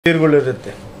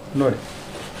ಸೀರೆಗಳಿರುತ್ತೆ ನೋಡಿ.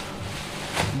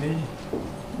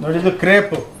 ನೋಡಿ ಇದು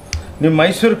ಕ್ರೇಪು, ನೀವು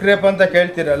ಮೈಸೂರು ಕ್ರೇಪ್ ಅಂತ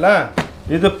ಕೇಳ್ತೀರಲ್ಲ,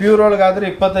 ಇದು ಪ್ಯೂರ್ ಒಳಗಾದರೆ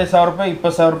 25,000 ರೂಪಾಯಿ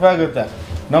 20,000 ರೂಪಾಯಿ ಆಗುತ್ತೆ.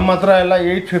 ನಮ್ಮ ಹತ್ರ ಎಲ್ಲ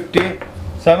 850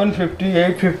 750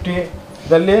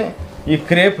 850ದಲ್ಲಿ ಈ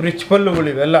crepe rich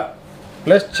ಪಲ್ಲುಗಳಿವೆಲ್ಲ,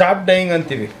 plus chop dying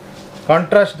ಅಂತೀವಿ,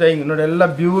 ಕಾಂಟ್ರಾಸ್ಟ್ ಡೈಯಿಂಗ್ ನೋಡಿ. ಎಲ್ಲ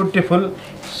ಬ್ಯೂಟಿಫುಲ್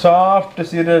ಸಾಫ್ಟ್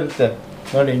ಸೀರೆ ಇರುತ್ತೆ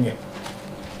ನೋಡಿ, ಹಿಂಗೆ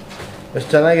ಎಷ್ಟು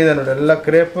ಚೆನ್ನಾಗಿದೆ ನೋಡಿ. ಎಲ್ಲ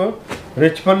ಕ್ರೇಪು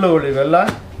ರಿಚ್ ಪಲ್ಲುಗಳು, ಇವೆಲ್ಲ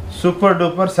ಸೂಪರ್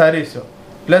ಡೂಪರ್ ಸ್ಯಾರೀಸು.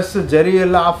 ಪ್ಲಸ್ ಜರಿ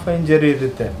ಎಲ್ಲ ಹಾಫ್ ಫೈನ್ ಜರಿ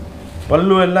ಇರುತ್ತೆ,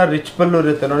 ಪಲ್ಲು ಎಲ್ಲ ರಿಚ್ ಪಲ್ಲು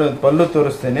ಇರುತ್ತೆ ನೋಡಿ. ಒಂದು ಪಲ್ಲು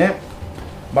ತೋರಿಸ್ತೀನಿ.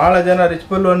 ಭಾಳ ಜನ ರಿಚ್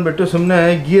ಪಲ್ಲು ಅಂದ್ಬಿಟ್ಟು ಸುಮ್ಮನೆ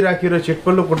ಗೀರ್ ಹಾಕಿರೋ ಚಿಕ್ಕ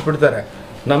ಪಲ್ಲು ಕೊಟ್ಬಿಡ್ತಾರೆ.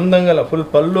 ನಮ್ದಂಗಲ್ಲ, ಫುಲ್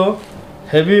ಪಲ್ಲು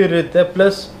ಹೆವಿ ಇರುತ್ತೆ,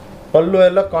 ಪ್ಲಸ್ ಪಲ್ಲು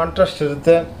ಎಲ್ಲ ಕಾಂಟ್ರಾಸ್ಟ್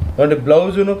ಇರುತ್ತೆ ನೋಡಿ.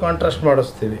 ಬ್ಲೌಸೂ ಕಾಂಟ್ರಾಸ್ಟ್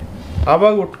ಮಾಡಿಸ್ತೀವಿ,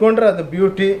 ಆವಾಗ ಉಟ್ಕೊಂಡ್ರೆ ಅದು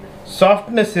ಬ್ಯೂಟಿ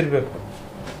ಸಾಫ್ಟ್ನೆಸ್ ಇರಬೇಕು.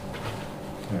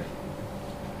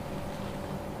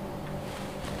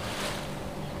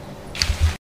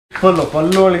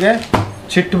 ಪಲ್ಲು ಒಳಗೆ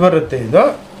ಚಿಟ್ಟು ಬರುತ್ತೆ, ಇದು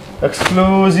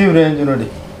ಎಕ್ಸ್ಕ್ಲೂಸಿವ್ ರೇಂಜ್ ನೋಡಿ.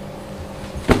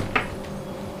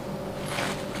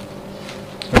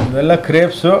 ಇವೆಲ್ಲ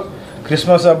ಕ್ರೇಪ್ಸು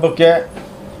ಕ್ರಿಸ್ಮಸ್ ಹಬ್ಬಕ್ಕೆ,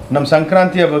 ನಮ್ಮ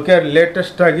ಸಂಕ್ರಾಂತಿ ಹಬ್ಬಕ್ಕೆ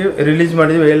ಲೇಟೆಸ್ಟಾಗಿ ರಿಲೀಸ್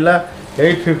ಮಾಡಿದ್ವಿ. ಎಲ್ಲ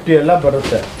 850 ಎಲ್ಲ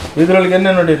ಬರುತ್ತೆ. ಇದರೊಳಗೆ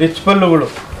ನೋಡಿ ರಿಚ್ ಪಲ್ಲುಗಳು,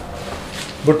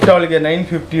 ಬುಟ್ಟ ಒಳಗೆ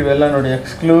 950 ಇವೆಲ್ಲ ನೋಡಿ.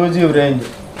 ಎಕ್ಸ್ಕ್ಲೂಸಿವ್ ರೇಂಜ್,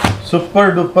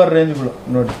 ಸೂಪರ್ ಡೂಪರ್ ರೇಂಜ್ಗಳು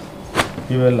ನೋಡಿ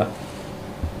ಇವೆಲ್ಲ.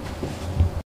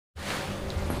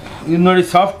 ಇದು ನೋಡಿ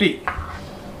ಸಾಫ್ಟಿ,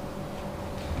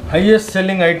 ಹೈಯೆಸ್ಟ್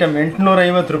ಸೆಲ್ಲಿಂಗ್ ಐಟಮ್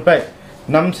 850 ರೂಪಾಯಿ.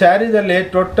 ನಮ್ಮ ಸ್ಯಾರಿದಲ್ಲಿ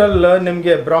ಟೋಟಲ್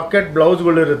ನಿಮಗೆ ಬ್ರಾಕೆಟ್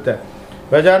ಬ್ಲೌಸ್ಗಳಿರುತ್ತೆ.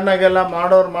 ಬಜಾರ್ನಾಗೆಲ್ಲ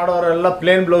ಮಾಡೋರೆಲ್ಲ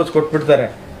ಪ್ಲೇನ್ ಬ್ಲೌಸ್ ಕೊಟ್ಬಿಡ್ತಾರೆ,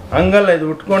 ಹಂಗಲ್ಲ. ಇದು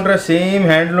ಉಟ್ಕೊಂಡ್ರೆ ಸೇಮ್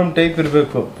ಹ್ಯಾಂಡ್ಲೂಮ್ ಟೈಪ್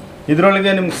ಇರಬೇಕು.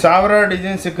 ಇದರೊಳಗೆ ನಿಮ್ಗೆ 1000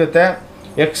 ಡಿಸೈನ್ ಸಿಕ್ಕುತ್ತೆ.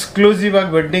 ಎಕ್ಸ್ಕ್ಲೂಸಿವ್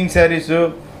ಆಗಿ wedding saris,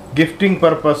 gifting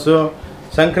purpose,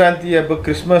 Sankranti ಹಬ್ಬಕ್ಕೆ,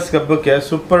 ಕ್ರಿಸ್ಮಸ್ ಹಬ್ಬಕ್ಕೆ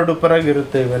ಸೂಪರ್ ಡೂಪರ್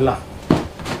ಆಗಿರುತ್ತೆ ಇವೆಲ್ಲ.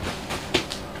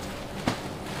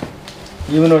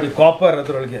 ಇವು ನೋಡಿ ಕಾಪರ್,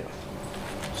 ಅದರೊಳಗೆ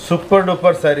ಸೂಪರ್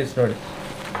ಡೂಪರ್ ಸ್ಯಾರೀಸ್ ನೋಡಿ.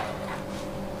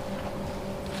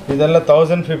 ಇದೆಲ್ಲ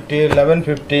 1050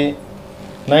 1150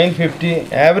 950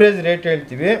 ಆ್ಯಾವ್ರೇಜ್ ರೇಟ್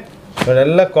ಹೇಳ್ತೀವಿ.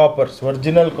 ಎಲ್ಲ ಕಾಪರ್ಸ್,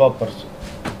 ಒರಿಜಿನಲ್ ಕಾಪರ್ಸ್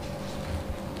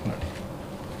ನೋಡಿ.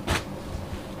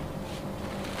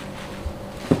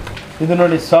 ಇದು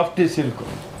ನೋಡಿ softy silk,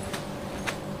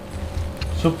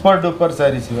 super duper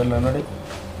saris ಇವೆಲ್ಲ ನೋಡಿ.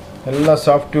 ಎಲ್ಲ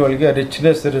ಸಾಫ್ಟಿ ಒಳಗೆ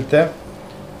ರಿಚ್ನೆಸ್ ಇರುತ್ತೆ,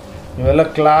 ಇವೆಲ್ಲ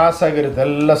ಕ್ಲಾಸ್ ಆಗಿರುತ್ತೆ,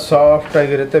 ಎಲ್ಲ ಸಾಫ್ಟ್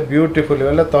ಆಗಿರುತ್ತೆ, ಬ್ಯೂಟಿಫುಲ್.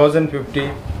 ಇವೆಲ್ಲ 1050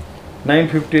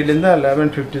 950ಲಿಂದ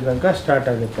 1150 ತನಕ ಸ್ಟಾರ್ಟ್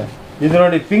ಆಗುತ್ತೆ. ಇದು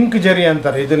ನೋಡಿ ಪಿಂಕ್ ಜರಿ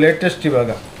ಅಂತಾರೆ, ಇದು ಲೇಟೆಸ್ಟ್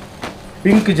ಇವಾಗ.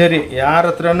 ಪಿಂಕ್ ಜರಿ ಯಾರ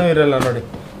ಹತ್ರನೂ ಇರಲ್ಲ ನೋಡಿ,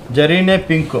 ಜರಿನೇ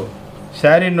ಪಿಂಕು.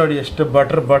 ಸ್ಯಾರಿ ನೋಡಿ ಎಷ್ಟು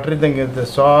ಬಟ್ರ್ ಇದ್ದಂಗೆ ಇರುತ್ತೆ,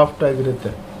 ಸಾಫ್ಟ್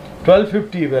ಆಗಿರುತ್ತೆ.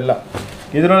 1250 ಇವೆಲ್ಲ.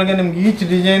 ಇದರೊಳಗೆ ನಿಮ್ಗೆ ಈಚ್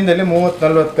ಡಿಸೈನ್ದಲ್ಲಿ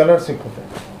 30-40 ಕಲರ್ ಸಿಕ್ಕುತ್ತೆ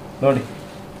ನೋಡಿ.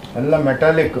 ಎಲ್ಲ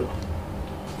ಮೆಟಾಲಿಕ್ಕು,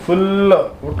 ಫುಲ್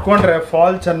ಉಟ್ಕೊಂಡ್ರೆ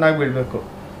ಫಾಲ್ ಚೆನ್ನಾಗಿ ಬೀಳಬೇಕು.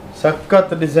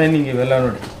 ಸಖತ್ ಡಿಸೈನಿಂಗ್ ಇವೆಲ್ಲ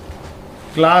ನೋಡಿ,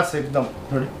 ಕ್ಲಾಸ್ ಎಕ್ದಮ್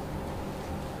ನೋಡಿ.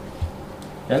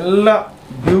 ಎಲ್ಲ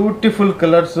ಬ್ಯೂಟಿಫುಲ್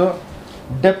ಕಲರ್ಸು,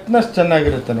 ಡೆಪ್ತ್ನೆಸ್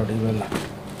ಚೆನ್ನಾಗಿರುತ್ತೆ ನೋಡಿ. ಇವೆಲ್ಲ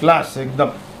ಕ್ಲಾಸ್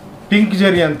ಎಕ್ದಮ್ ಪಿಂಕ್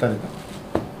ಜರಿ ಅಂತಾರೆ ಇದು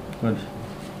ನೋಡಿ.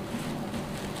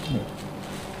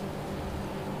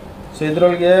 ಸೊ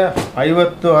ಇದರೊಳಗೆ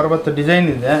 50-60 ಡಿಸೈನ್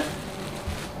ಇದೆ.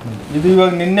 ಇದು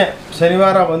ಇವಾಗ ನಿನ್ನೆ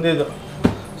ಶನಿವಾರ ಬಂದಿದ್ದು,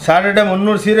 ಸ್ಯಾಟರ್ಡೆ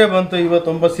 300 ಸೀರೆ ಬಂತು,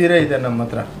 59 ಸೀರೆ ಇದೆ ನಮ್ಮ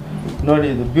ಹತ್ರ ನೋಡಿ.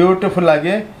 ಇದು ಬ್ಯೂಟಿಫುಲ್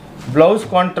ಆಗಿ ಬ್ಲೌಸ್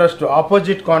ಕಾಂಟ್ರಾಸ್ಟು,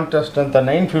 ಆಪೋಸಿಟ್ ಕಾಂಟ್ರಾಸ್ಟ್ ಅಂತ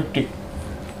 950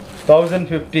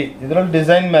 1050. ಇದರಲ್ಲಿ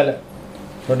ಡಿಸೈನ್ ಮೇಲೆ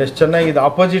ನೋಡಿ ಎಷ್ಟು ಚೆನ್ನಾಗಿದೆ,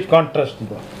 ಆಪೋಸಿಟ್ ಕಾಂಟ್ರಾಸ್ಟ್.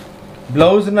 ಇದು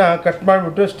ಬ್ಲೌಸ್ನ ಕಟ್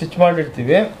ಮಾಡಿಬಿಟ್ಟು ಸ್ಟಿಚ್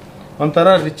ಮಾಡಿರ್ತೀವಿ, ಒಂಥರ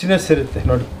ರಿಚ್ನೆಸ್ ಇರುತ್ತೆ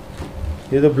ನೋಡಿ.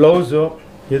 ಇದು ಬ್ಲೌಸು,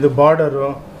 ಇದು ಬಾರ್ಡರು,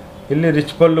 ಇಲ್ಲಿ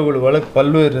ರಿಚ್ ಪಲ್ಲುಗಳು, ಒಳಗೆ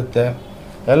ಪಲ್ಲು ಇರುತ್ತೆ.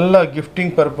 ಎಲ್ಲ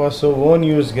gifting purpose, own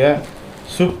ಯೂಸ್ಗೆ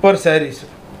super saris.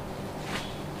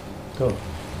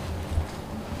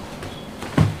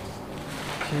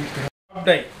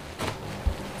 Dye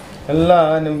ಎಲ್ಲ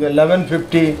ನಿಮಗೆ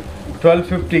 1150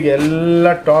 1250ಗೆ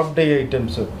ಎಲ್ಲ top dye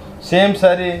items. Same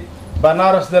sari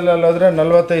ಬನಾರಸ್ದಲ್ಲೆಲ್ಲ ಹೋದರೆ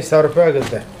 45,000 ರೂಪಾಯಿ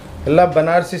ಆಗುತ್ತೆ. ಎಲ್ಲ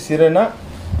ಬನಾರಸಿ ಸೀರೆನ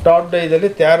ಟಾಪ್ ಡೈದಲ್ಲಿ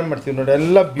ತಯಾರು ಮಾಡ್ತೀವಿ ನೋಡಿ.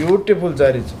 ಎಲ್ಲ ಬ್ಯೂಟಿಫುಲ್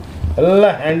ಸ್ಯಾರೀಸು, ಎಲ್ಲ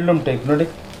ಹ್ಯಾಂಡ್ಲೂಮ್ ಟೈಪ್ ನೋಡಿ.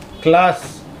 ಕ್ಲಾಸ್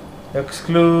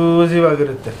ಎಕ್ಸ್ಕ್ಲೂಸಿವ್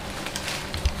ಆಗಿರುತ್ತೆ.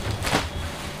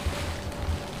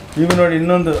 ಇವು ನೋಡಿ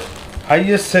ಇನ್ನೊಂದು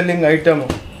highest selling item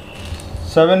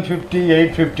 750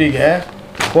 850ಗೆ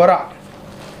ಕೊರ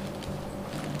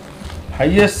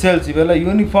highest sales. ಇವೆಲ್ಲ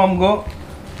ಯೂನಿಫಾರ್ಮ್ಗೂ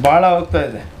ಭಾಳ ಹೋಗ್ತಾ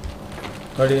ಇದೆ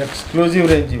ನೋಡಿ. ಎಕ್ಸ್ಕ್ಲೂಸಿವ್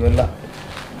ರೇಂಜ್ ಇವೆಲ್ಲ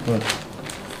ನೋಡಿ,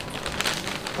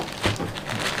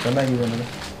 ಚೆನ್ನಾಗಿದೆ ನೋಡಿ.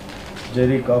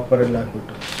 ಜರಿ ಕಾಪರ್ ಎಲ್ಲ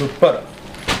ಹಾಕ್ಬಿಟ್ಟು ಸೂಪರ್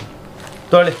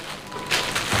ತೊಳಿ.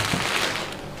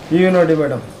 ಇವು ನೋಡಿ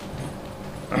madam,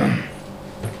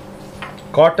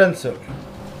 cottons,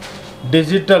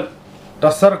 digital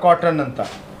tussar cotton ಅಂತ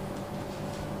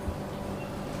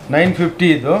 950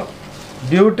 ಇದು.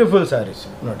 ಬ್ಯೂಟಿಫುಲ್ ಸ್ಯಾರೀಸ್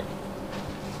ನೋಡಿ.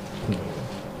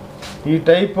 ಈ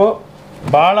ಟೈಪು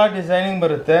ಭಾಳ ಡಿಸೈನಿಂಗ್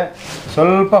ಬರುತ್ತೆ,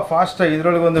 ಸ್ವಲ್ಪ ಫಾಸ್ಟಾಗಿ.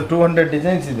 ಇದರೊಳಗೆ ಒಂದು 200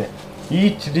 ಡಿಸೈನ್ಸ್ ಇದೆ.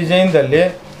 ಈಚ್ ಡಿಸೈನ್ದಲ್ಲಿ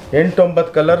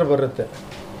 8-9 ಕಲರ್ ಬರುತ್ತೆ.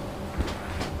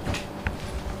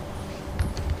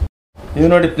 ಇದು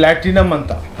ನೋಡಿ ಪ್ಲ್ಯಾಟಿನಮ್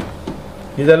ಅಂತ,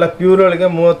 ಇದೆಲ್ಲ ಪ್ಯೂರ್ ಒಳಗೆ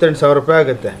 38,000 ರೂಪಾಯಿ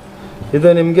ಆಗುತ್ತೆ. ಇದು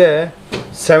ನಿಮಗೆ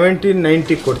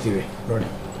 1790 ಕೊಡ್ತೀವಿ ನೋಡಿ.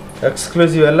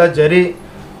 ಎಕ್ಸ್ಕ್ಲೂಸಿವ್ ಎಲ್ಲ ಜರಿ,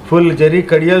 ಫುಲ್ ಜರಿ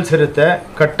ಕಡಿಯಲ್ಸ್ ಇರುತ್ತೆ,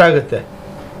 ಕಟ್ಟಾಗುತ್ತೆ.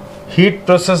 ಹೀಟ್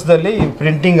ಪ್ರೊಸೆಸ್ದಲ್ಲಿ ಈ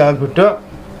ಪ್ರಿಂಟಿಂಗ್ ಆಗಿಬಿಟ್ಟು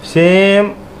ಸೇಮ್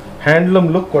ಹ್ಯಾಂಡ್ಲೂಮ್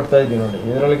ಲುಕ್ ಕೊಡ್ತಾಯಿದ್ದೀವಿ ನೋಡಿ.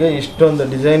 ಇದರೊಳಗೆ ಇಷ್ಟೊಂದು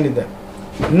ಡಿಸೈನ್ ಇದೆ,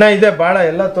 ಇನ್ನೂ ಇದೆ ಭಾಳ,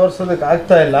 ಎಲ್ಲ ತೋರಿಸೋದಕ್ಕೆ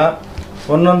ಆಗ್ತಾಯಿಲ್ಲ.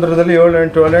 ಒಂದೊಂದರದಲ್ಲಿ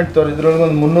 7-8 ತೋರಿಸಿ. ಇದ್ರೊಳಗೆ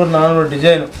ಒಂದು 300-400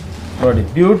 ಡಿಸೈನು ನೋಡಿ.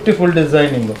 ಬ್ಯೂಟಿಫುಲ್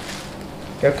ಡಿಸೈನಿಂಗು,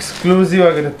 ಎಕ್ಸ್ಕ್ಲೂಸಿವ್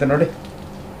ಆಗಿರುತ್ತೆ ನೋಡಿ.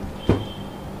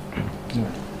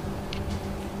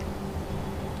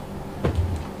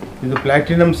 ಇದು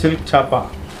ಪ್ಲಾಟಿನಮ್ ಸಿಲ್ಕ್ ಛಾಪ.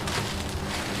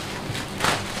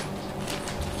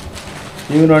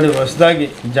 ಇವು ನೋಡಿ ಹೊಸದಾಗಿ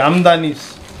ಜಾಮ್ದಾನೀಸ್.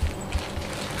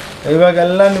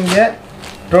 ಇವಾಗೆಲ್ಲ ನಿಮಗೆ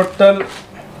ಟೋಟಲ್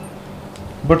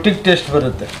ಬುಟಿಕ್ ಟೇಸ್ಟ್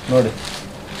ಬರುತ್ತೆ ನೋಡಿ.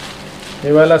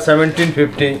 ಇವೆಲ್ಲ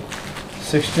 1750,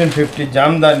 1650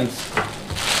 ಜಾಮ್ದಾನೀಸ್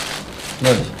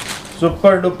ನೋಡಿ.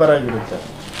 ಸೂಪರ್ ಡೂಪರ್ ಆಗಿರುತ್ತೆ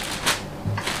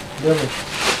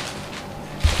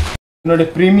ನೋಡಿ.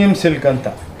 ಪ್ರೀಮಿಯಂ ಸಿಲ್ಕ್ ಅಂತ,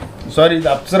 ಸಾರಿ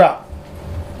ಇದು ಅಪ್ಸರಾ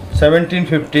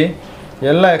 1750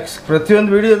 ಎಲ್ಲ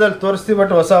ಪ್ರತಿಯೊಂದು ವಿಡಿಯೋದಲ್ಲಿ ತೋರಿಸ್ತೀವಿ,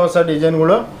 ಬಟ್ ಹೊಸ ಹೊಸ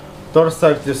ಡಿಸೈನ್ಗಳು ತೋರಿಸ್ತಾ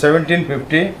ಇರ್ತೀವಿ.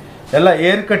 1750 ಎಲ್ಲ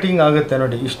ಏರ್ ಕಟಿಂಗ್ ಆಗುತ್ತೆ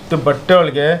ನೋಡಿ. ಇಷ್ಟು ಬಟ್ಟೆ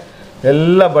ಒಳಗೆ,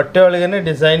 ಎಲ್ಲ ಬಟ್ಟೆ ಒಳಗೇ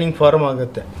ಡಿಸೈನಿಂಗ್ ಫಾರ್ಮ್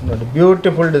ಆಗುತ್ತೆ ನೋಡಿ.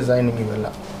 ಬ್ಯೂಟಿಫುಲ್ ಡಿಸೈನಿಂಗ್ ಇವೆಲ್ಲ.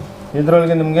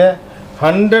 ಇದರೊಳಗೆ ನಿಮಗೆ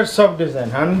ಹಂಡ್ರೆಡ್ಸ್ ಆಫ್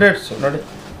ಡಿಸೈನ್, ಹಂಡ್ರೆಡ್ಸ್ ನೋಡಿ,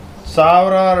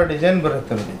 ಸಾವಿರಾರು ಡಿಸೈನ್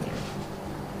ಬರುತ್ತೆ ನೋಡಿ.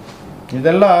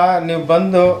 ಇದೆಲ್ಲ ನೀವು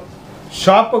ಬಂದು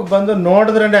ಶಾಪಿಗೆ ಬಂದು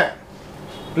ನೋಡಿದ್ರೇ,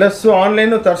 ಪ್ಲಸ್ಸು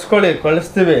ಆನ್ಲೈನು ತರಿಸ್ಕೊಳ್ಳಿ,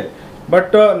 ಕಳಿಸ್ತೀವಿ.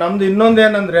 ಬಟ್ ನಮ್ಮದು ಇನ್ನೊಂದು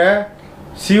ಏನಂದರೆ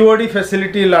COD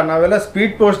ಫೆಸಿಲಿಟಿ ಇಲ್ಲ, ನಾವೆಲ್ಲ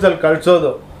ಸ್ಪೀಡ್ ಪೋಸ್ಟ್ದಲ್ಲಿ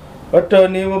ಕಳಿಸೋದು. ಬಟ್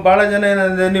ನೀವು ಭಾಳ ಜನ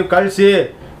ಏನಂದರೆ ನೀವು ಕಳಿಸಿ,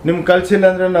 ನಿಮ್ಗೆ ಕಳಿಸಿಲ್ಲ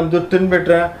ಅಂದರೆ ನಮ್ಮ ದುಡ್ಡು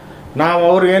ತಿನ್ಬಿಟ್ರೆ ನಾವು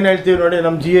ಅವ್ರಿಗೆ ಏನು ಹೇಳ್ತೀವಿ ನೋಡಿ,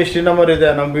 ನಮ್ಮ GST ನಂಬರ್ ಇದೆ,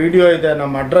 ನಮ್ಮ ವಿಡಿಯೋ ಇದೆ,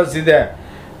 ನಮ್ಮ ಅಡ್ರೆಸ್ ಇದೆ,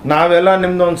 ನಾವೆಲ್ಲ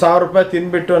ನಿಮ್ಮದು ಒಂದು 1000 ರೂಪಾಯಿ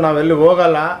ತಿನ್ಬಿಟ್ಟು ನಾವೆಲ್ಲಿ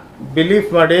ಹೋಗಲ್ಲ. ಬಿಲೀಫ್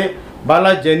ಮಾಡಿ,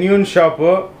 ಭಾಳ ಜೆನ್ಯೂನ್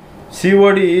ಶಾಪು.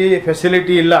 COD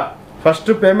ಫೆಸಿಲಿಟಿ ಇಲ್ಲ.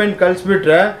 ಫಸ್ಟು ಪೇಮೆಂಟ್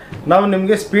ಕಳಿಸ್ಬಿಟ್ರೆ ನಾವು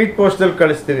ನಿಮಗೆ ಸ್ಪೀಡ್ ಪೋಸ್ಟಲ್ಲಿ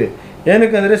ಕಳಿಸ್ತೀವಿ.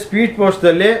 ಏನಕ್ಕಂದರೆ ಸ್ಪೀಡ್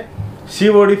ಪೋಸ್ಟಲ್ಲಿ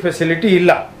COD ಫೆಸಿಲಿಟಿ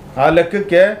ಇಲ್ಲ. ಆ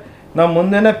ಲೆಕ್ಕಕ್ಕೆ ನಾವು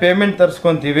ಮುಂದೆನೇ ಪೇಮೆಂಟ್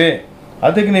ತರಿಸ್ಕೊತೀವಿ.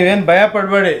 ಅದಕ್ಕೆ ನೀವೇನು ಭಯ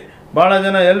ಪಡಬೇಡಿ. ಭಾಳ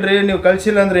ಜನ ಎಲ್ರಿ ನೀವು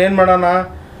ಕಳಿಸಿಲ್ಲ ಅಂದರೆ ಏನು ಮಾಡೋಣ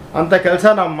ಅಂತ ಕೆಲಸ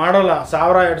ನಾವು ಮಾಡೋಲ್ಲ.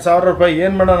 1000-2000 ರೂಪಾಯಿ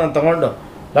ಏನು ಮಾಡೋಣ ತೊಗೊಂಡು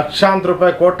ಲಕ್ಷಾಂತರ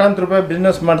ರೂಪಾಯಿ, ಕೋಟ್ಯಾಂತರ ರೂಪಾಯಿ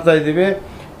ಬಿಸ್ನೆಸ್ ಮಾಡ್ತಾಯಿದ್ದೀವಿ.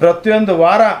 ಪ್ರತಿಯೊಂದು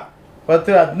ವಾರ,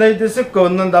 ಪ್ರತಿ 15 ದಿವಸಕ್ಕೆ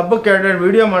ಒಂದೊಂದು ಹಬ್ಬಕ್ಕೆ 2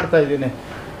 ವೀಡಿಯೋ ಮಾಡ್ತಾಯಿದ್ದೀನಿ.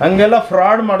 ಹಂಗೆಲ್ಲ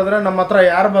ಫ್ರಾಡ್ ಮಾಡಿದ್ರೆ ನಮ್ಮ ಹತ್ರ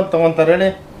ಯಾರು ಬಂದು ತೊಗೊತಾರೆ ಹೇಳಿ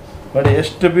ನೋಡಿ.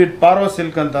 ಎಷ್ಟು ಬೀಟ್ ಪಾರೋ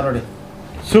ಸಿಲ್ಕ್ ಅಂತ ನೋಡಿ,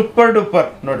 ಸೂಪರ್ ಡೂಪರ್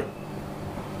ನೋಡಿ.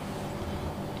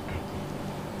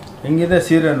 ಹೆಂಗಿದೆ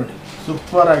ಸೀರೆ ನೋಡಿ,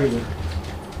 ಸೂಪರ್ ಆಗಿದೆ.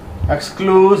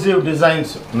 ಎಕ್ಸ್ಕ್ಲೂಸಿವ್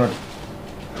ಡಿಸೈನ್ಸು ನೋಡಿ,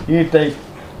 ಈ ಟೈಪ್.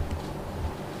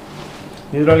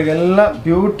 ಇದರೊಳಗೆಲ್ಲ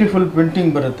ಬ್ಯೂಟಿಫುಲ್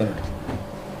ಪ್ರಿಂಟಿಂಗ್ ಬರುತ್ತೆ ನೋಡಿ.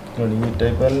 ನೋಡಿ ಈ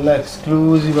ಟೈಪ್ ಎಲ್ಲ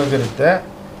ಎಕ್ಸ್ಕ್ಲೂಸಿವ್ ಆಗಿರುತ್ತೆ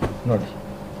ನೋಡಿ.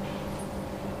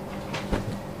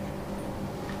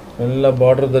 ಎಲ್ಲ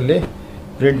ಬಾರ್ಡ್ರದಲ್ಲಿ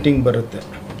ಪ್ರಿಂಟಿಂಗ್ ಬರುತ್ತೆ,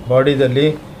 ಬಾಡಿದಲ್ಲಿ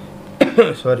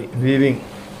ಸಾರಿ ವೀವಿಂಗ್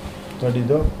ನೋಡಿ.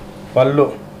 ಇದು ಪಲ್ಲು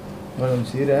ನೋಡಿ. ಒಂದು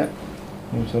ಸೀರೆ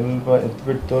ನೀವು ಸ್ವಲ್ಪ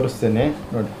ಎತ್ಬಿಟ್ಟು ತೋರಿಸ್ತೇನೆ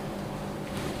ನೋಡಿ,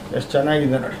 ಎಷ್ಟು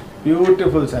ಚೆನ್ನಾಗಿದೆ ನೋಡಿ.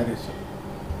 ಬ್ಯೂಟಿಫುಲ್ ಸ್ಯಾರೀಸು,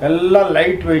 ಎಲ್ಲ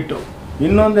ಲೈಟ್ ವೆಯ್ಟು.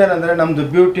 ಇನ್ನೊಂದೇನೆಂದರೆ ನಮ್ಮದು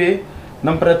ಬ್ಯೂಟಿ,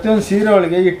 ನಮ್ಮ ಪ್ರತಿಯೊಂದು ಸೀರೆ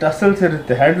ಒಳಗೆ ಈ ಟಸಲ್ಸ್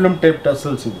ಇರುತ್ತೆ, ಹ್ಯಾಂಡ್ಲೂಮ್ ಟೈಪ್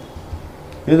ಟಸಲ್ಸ್.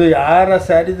 ಇದು ಯಾರ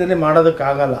ಸ್ಯಾರಿದಲ್ಲಿ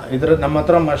ಮಾಡೋದಕ್ಕಾಗಲ್ಲ. ಇದರ ನಮ್ಮ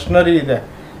ಹತ್ರ ಮಷಿನರಿ ಇದೆ,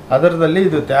 ಅದರದಲ್ಲಿ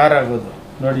ಇದು ತಯಾರಾಗೋದು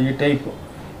ನೋಡಿ. ಈ ಟೈಪು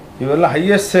ಇವೆಲ್ಲ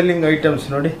ಹೈಯೆಸ್ಟ್ ಸೆಲ್ಲಿಂಗ್ ಐಟಮ್ಸ್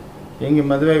ನೋಡಿ. ಹೆಂಗೆ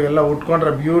ಮದುವೆಗೆಲ್ಲ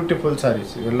ಉಟ್ಕೊಂಡ್ರೆ ಬ್ಯೂಟಿಫುಲ್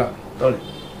ಸ್ಯಾರೀಸ್ ಇವೆಲ್ಲ ನೋಡಿ.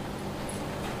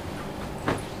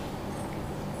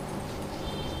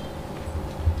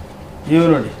 ಇವು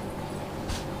ನೋಡಿ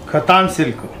ಖತಾನ್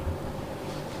ಸಿಲ್ಕು,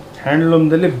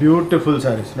 ಹ್ಯಾಂಡ್ಲೂಮ್ದಲ್ಲಿ ಬ್ಯೂಟಿಫುಲ್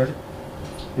ಸ್ಯಾರೀಸ್ ನೋಡಿ.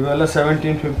 ಇವೆಲ್ಲ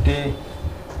 1750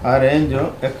 ಆ ರೇಂಜು,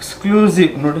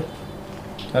 ಎಕ್ಸ್ಕ್ಲೂಸಿವ್ ನೋಡಿ.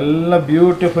 ಎಲ್ಲ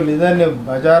ಬ್ಯೂಟಿಫುಲ್ ಇದೆ. ನೀವು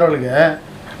ಬಜಾರೊಳಗೆ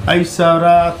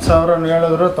 5,000 10,000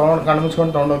 ಹೇಳಿದ್ರು ತೊಗೊಂಡು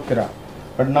ಕಣ್ಮಿಸ್ಕೊಂಡು ತೊಗೊಂಡೋಗ್ತೀರಾ.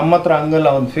 ಬಟ್ ನಮ್ಮ ಹತ್ರ ಹಂಗಲ್ಲ,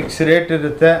 ಒಂದು ಫಿಕ್ಸ್ ರೇಟ್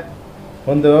ಇರುತ್ತೆ,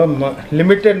 ಒಂದು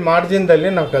ಲಿಮಿಟೆಡ್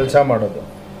ಮಾರ್ಜಿನ್ದಲ್ಲಿ ನಾವು ಕೆಲಸ ಮಾಡೋದು.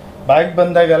 ಬಾಯಿಗೆ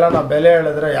ಬಂದಾಗೆಲ್ಲ ನಾವು ಬೆಲೆ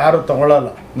ಹೇಳಿದ್ರೆ ಯಾರು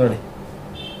ತೊಗೊಳ್ಳಲ್ಲ ನೋಡಿ.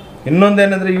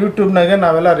 ಇನ್ನೊಂದೇನೆಂದರೆ ಯೂಟ್ಯೂಬ್ನಾಗೆ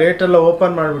ನಾವೆಲ್ಲ ರೇಟೆಲ್ಲ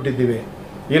ಓಪನ್ ಮಾಡಿಬಿಟ್ಟಿದ್ದೀವಿ.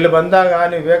 ಇಲ್ಲಿ ಬಂದಾಗ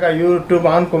ನೀವು ಬೇಗ ಯೂಟ್ಯೂಬ್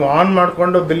ಆನ್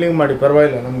ಮಾಡಿಕೊಂಡು ಬಿಲ್ಲಿಂಗ್ ಮಾಡಿ,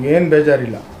 ಪರವಾಗಿಲ್ಲ, ನಮಗೇನು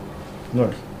ಬೇಜಾರಿಲ್ಲ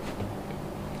ನೋಡಿ.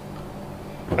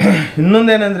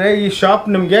 ಇನ್ನೊಂದೇನೆಂದರೆ ಈ ಶಾಪ್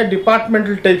ನಿಮಗೆ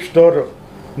ಡಿಪಾರ್ಟ್ಮೆಂಟಲ್ ಟೈಪ್ ಸ್ಟೋರು.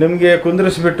 ನಿಮಗೆ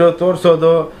ಕುಂದಿರಿಸ್ಬಿಟ್ಟು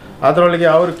ತೋರಿಸೋದು, ಅದರೊಳಗೆ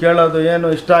ಅವ್ರು ಕೇಳೋದು, ಏನು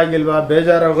ಇಷ್ಟ ಆಗಿಲ್ವಾ,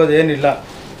 ಬೇಜಾರಾಗೋದು ಏನಿಲ್ಲ.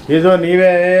 ಇದು ನೀವೇ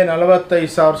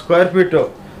 45,000 ಸ್ಕ್ವೇರ್ ಫೀಟು,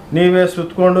 ನೀವೇ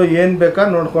ಸುತ್ತಕೊಂಡು ಏನು ಬೇಕಾ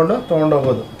ನೋಡಿಕೊಂಡು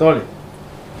ತೊಗೊಂಡೋಗೋದು. ತೊಗೊಳ್ಳಿ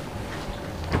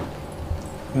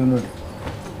ನೀವು ನೋಡಿ,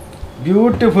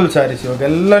 ಬ್ಯೂಟಿಫುಲ್ ಸ್ಯಾರೀಸ್.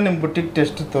 ಇವಾಗೆಲ್ಲ ನಿಮ್ಮ ಬುಟ್ಟಿಗೆ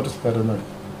ಟೆಸ್ಟ್ ತೋರಿಸ್ತಾರೆ ನೋಡಿ.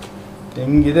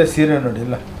 ಹೆಂಗಿದೆ ಸೀರೆ ನೋಡಿ.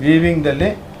 ಇಲ್ಲ ವೀವಿಂಗ್ದಲ್ಲಿ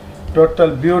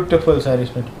ಟೋಟಲ್ ಬ್ಯೂಟಿಫುಲ್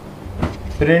ಸ್ಯಾರೀಸ್ ನೋಡಿ,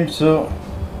 ಪ್ರಿಂಟ್ಸು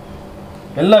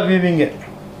ಎಲ್ಲ ವೀವಿಂಗೆ.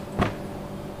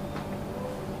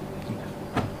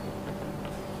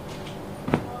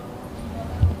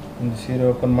 ಒಂದು ಸೀರೆ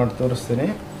ಓಪನ್ ಮಾಡಿ ತೋರಿಸ್ತೀನಿ.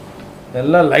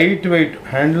 ಎಲ್ಲ ಲೈಟ್ ವೆಯ್ಟ್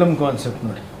ಹ್ಯಾಂಡ್ಲೂಮ್ ಕಾನ್ಸೆಪ್ಟ್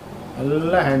ನೋಡಿ,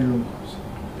 ಎಲ್ಲ ಹ್ಯಾಂಡ್ಲೂಮ್.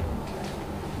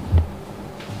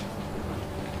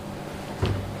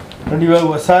 ನೋಡಿ ಇವಾಗ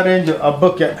ಹೊಸ ರೇಂಜ್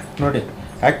ಹಬ್ಬಕ್ಕೆ ನೋಡಿ.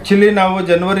 ಆ್ಯಕ್ಚುಲಿ ನಾವು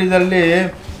ಜನವರಿದಲ್ಲಿ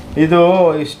ಇದು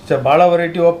ಇಷ್ಟು ಭಾಳ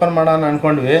ವೆರೈಟಿ ಓಪನ್ ಮಾಡೋಣ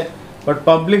ಅಂದ್ಕೊಂಡ್ವಿ, ಬಟ್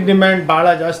ಪಬ್ಲಿಕ್ ಡಿಮ್ಯಾಂಡ್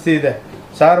ಭಾಳ ಜಾಸ್ತಿ ಇದೆ.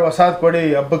 ಸಾರ್ ಹೊಸದು ಕೊಡಿ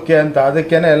ಹಬ್ಬಕ್ಕೆ ಅಂತ,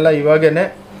 ಅದಕ್ಕೇ ಎಲ್ಲ ಇವಾಗೇ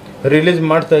ರಿಲೀಸ್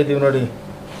ಮಾಡ್ತಾಯಿದ್ದೀವಿ ನೋಡಿ.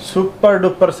 ಸೂಪರ್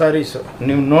ಡೂಪರ್ ಸ್ಯಾರೀಸು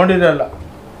ನೀವು ನೋಡಿರಲ್ಲ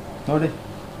ನೋಡಿ,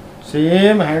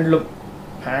 ಸೇಮ್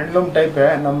ಹ್ಯಾಂಡ್ಲೂಮ್ ಟೈಪೇ.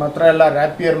 ನಮ್ಮ ಹತ್ರ ಎಲ್ಲ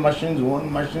ರ್ಯಾಪಿಯರ್ ಮಷಿನ್ಸ್, ಓನ್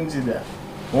ಮಷಿನ್ಸ್ ಇದೆ,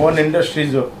 ಓನ್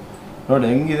ಇಂಡಸ್ಟ್ರೀಸು. ನೋಡಿ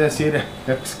ಹೆಂಗಿದೆ ಸೀರೆ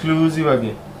ಎಕ್ಸ್ಕ್ಲೂಸಿವ್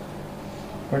ಆಗಿ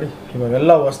ನೋಡಿ.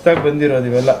 ಇವಾಗೆಲ್ಲ ಹೊಸ್ದಾಗಿ ಬಂದಿರೋದು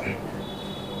ಇವೆಲ್ಲ,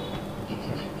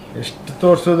 ಎಷ್ಟು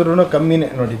ತೋರಿಸಿದ್ರೂ ಕಮ್ಮಿನೇ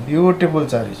ನೋಡಿ. ಬ್ಯೂಟಿಫುಲ್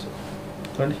ಸ್ಯಾರೀಸು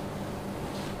ನೋಡಿ,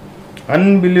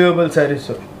 ಅನ್ಬಿಲೀವಬಲ್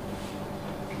ಸ್ಯಾರೀಸು.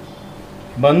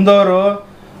 ಬಂದವರು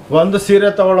ಒಂದು ಸೀರೆ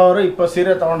ತೊಗೊಳ್ಳೋರು 20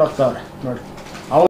 ಸೀರೆ ತೊಗೊಂಡು ಹೋಗ್ತಾವ್ರೆ ನೋಡಿ.